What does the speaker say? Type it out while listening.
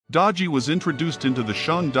Daji was introduced into the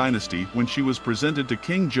Shang dynasty when she was presented to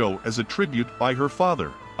King Zhou as a tribute by her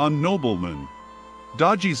father, a nobleman.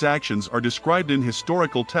 Daji's actions are described in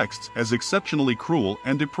historical texts as exceptionally cruel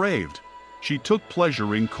and depraved. She took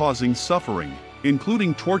pleasure in causing suffering,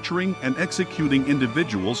 including torturing and executing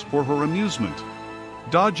individuals for her amusement.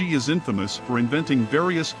 Daji is infamous for inventing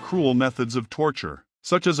various cruel methods of torture,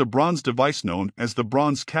 such as a bronze device known as the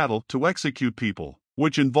bronze cattle to execute people,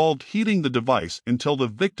 which involved heating the device until the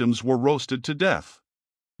victims were roasted to death.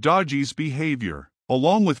 Daji's behavior,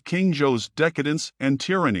 along with King Zhou's decadence and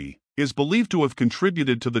tyranny, is believed to have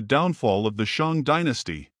contributed to the downfall of the Shang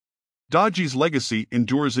dynasty. Daji's legacy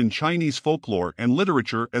endures in Chinese folklore and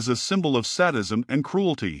literature as a symbol of sadism and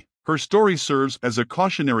cruelty. Her story serves as a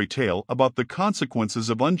cautionary tale about the consequences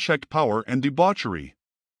of unchecked power and debauchery.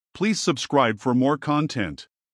 Please subscribe for more content.